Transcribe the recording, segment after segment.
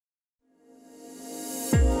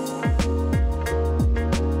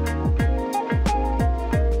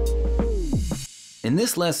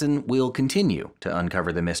this lesson, we'll continue to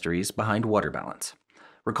uncover the mysteries behind water balance.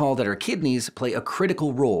 Recall that our kidneys play a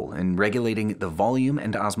critical role in regulating the volume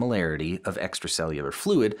and osmolarity of extracellular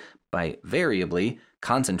fluid by variably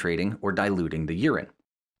concentrating or diluting the urine.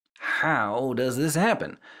 How does this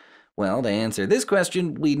happen? Well, to answer this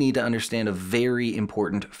question, we need to understand a very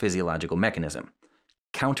important physiological mechanism: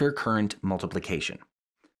 countercurrent multiplication.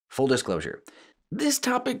 Full disclosure, this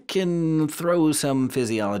topic can throw some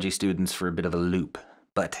physiology students for a bit of a loop,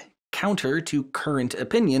 but counter to current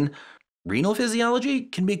opinion, renal physiology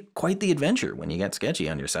can be quite the adventure when you got Sketchy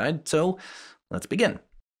on your side, so let's begin.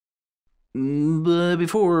 But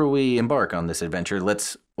before we embark on this adventure,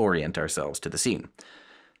 let's orient ourselves to the scene.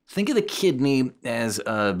 Think of the kidney as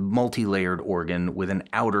a multi-layered organ with an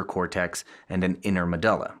outer cortex and an inner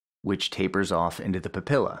medulla, which tapers off into the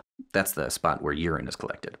papilla. That's the spot where urine is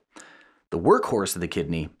collected. The workhorse of the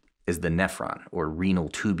kidney is the nephron, or renal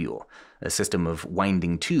tubule, a system of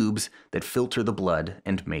winding tubes that filter the blood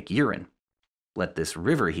and make urine. Let this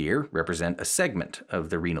river here represent a segment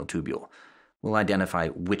of the renal tubule. We'll identify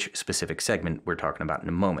which specific segment we're talking about in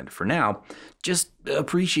a moment. For now, just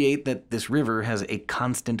appreciate that this river has a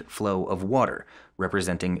constant flow of water,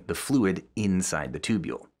 representing the fluid inside the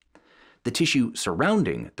tubule. The tissue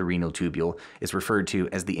surrounding the renal tubule is referred to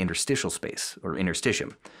as the interstitial space, or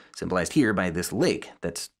interstitium, symbolized here by this lake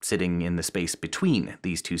that's sitting in the space between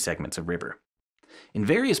these two segments of river. In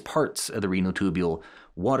various parts of the renal tubule,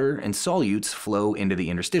 water and solutes flow into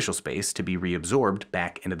the interstitial space to be reabsorbed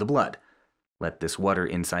back into the blood. Let this water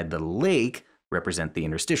inside the lake represent the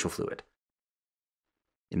interstitial fluid.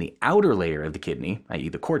 In the outer layer of the kidney, i.e.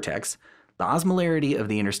 the cortex, the osmolarity of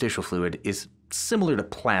the interstitial fluid is similar to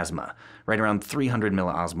plasma, right around 300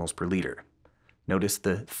 milliosmoles per liter. Notice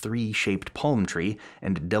the three-shaped palm tree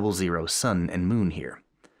and 00 sun and moon here.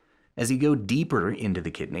 As you go deeper into the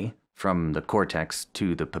kidney, from the cortex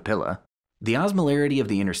to the papilla, the osmolarity of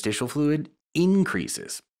the interstitial fluid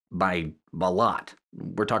increases by a lot.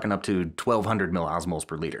 We're talking up to 1200 milliosmoles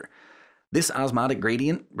per liter. This osmotic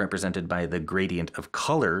gradient, represented by the gradient of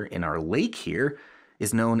color in our lake here,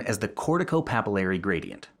 is known as the corticopapillary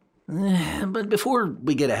gradient. But before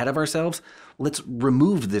we get ahead of ourselves, let's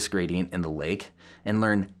remove this gradient in the lake and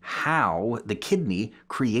learn how the kidney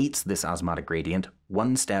creates this osmotic gradient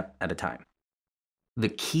one step at a time. The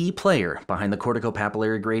key player behind the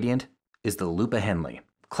corticopapillary gradient is the Lupa Henle,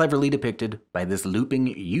 cleverly depicted by this looping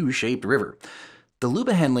U-shaped river. The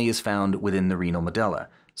Lupa Henle is found within the renal medulla,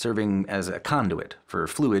 serving as a conduit for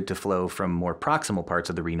fluid to flow from more proximal parts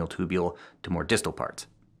of the renal tubule to more distal parts.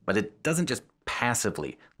 But it doesn't just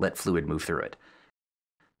passively let fluid move through it.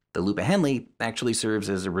 The Lupa Henle actually serves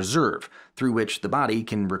as a reserve through which the body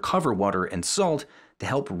can recover water and salt to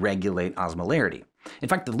help regulate osmolarity. In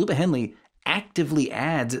fact, the Lupa Henle actively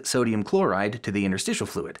adds sodium chloride to the interstitial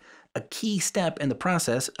fluid, a key step in the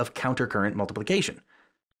process of countercurrent multiplication.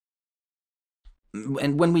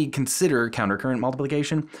 And when we consider countercurrent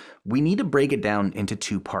multiplication, we need to break it down into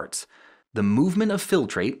two parts: the movement of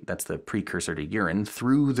filtrate, that's the precursor to urine,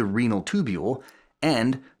 through the renal tubule,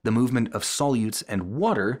 and the movement of solutes and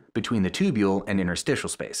water between the tubule and interstitial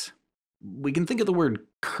space. We can think of the word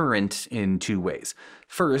current in two ways.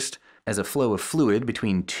 First, as a flow of fluid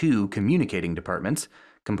between two communicating departments: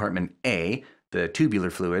 compartment A, the tubular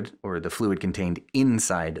fluid, or the fluid contained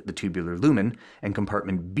inside the tubular lumen, and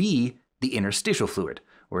compartment B, the interstitial fluid,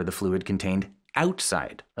 or the fluid contained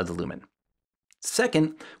outside of the lumen.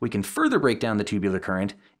 Second, we can further break down the tubular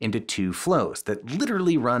current into two flows that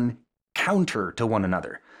literally run counter to one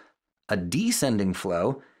another: a descending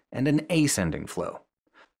flow and an ascending flow.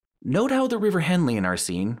 Note how the river Henle in our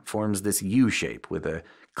scene forms this U shape with a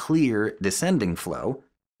clear descending flow,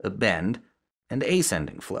 a bend, and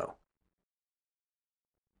ascending flow.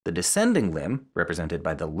 The descending limb, represented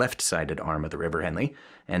by the left-sided arm of the river Henle,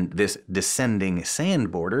 and this descending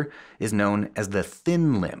sand border is known as the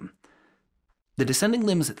thin limb. The descending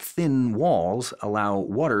limb's thin walls allow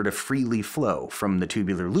water to freely flow from the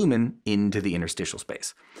tubular lumen into the interstitial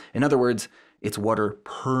space. In other words, it's water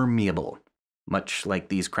permeable. Much like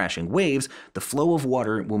these crashing waves, the flow of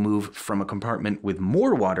water will move from a compartment with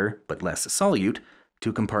more water but less solute to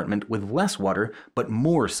a compartment with less water but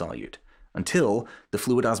more solute, until the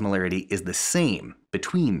fluid osmolarity is the same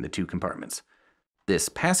between the two compartments. This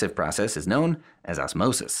passive process is known as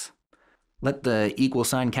osmosis. Let the equal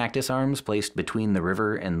sign cactus arms placed between the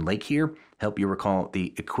river and lake here help you recall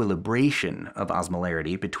the equilibration of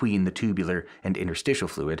osmolarity between the tubular and interstitial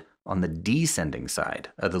fluid on the descending side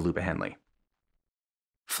of the Lupa Henle.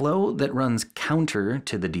 Flow that runs counter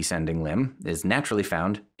to the descending limb is naturally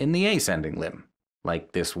found in the ascending limb.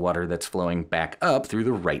 like this water that's flowing back up through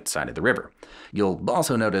the right side of the river. You'll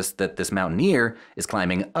also notice that this mountaineer is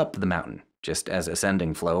climbing up the mountain, just as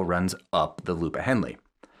ascending flow runs up the Lupa Henley.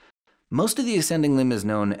 Most of the ascending limb is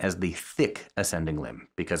known as the thick ascending limb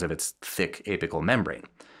because of its thick apical membrane.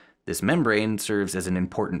 This membrane serves as an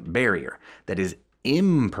important barrier that is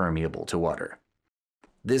impermeable to water.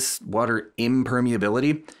 This water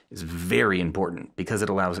impermeability is very important because it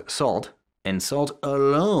allows salt, and salt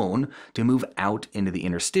alone, to move out into the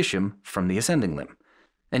interstitium from the ascending limb.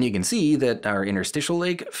 And you can see that our interstitial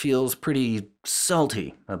lake feels pretty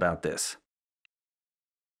salty about this.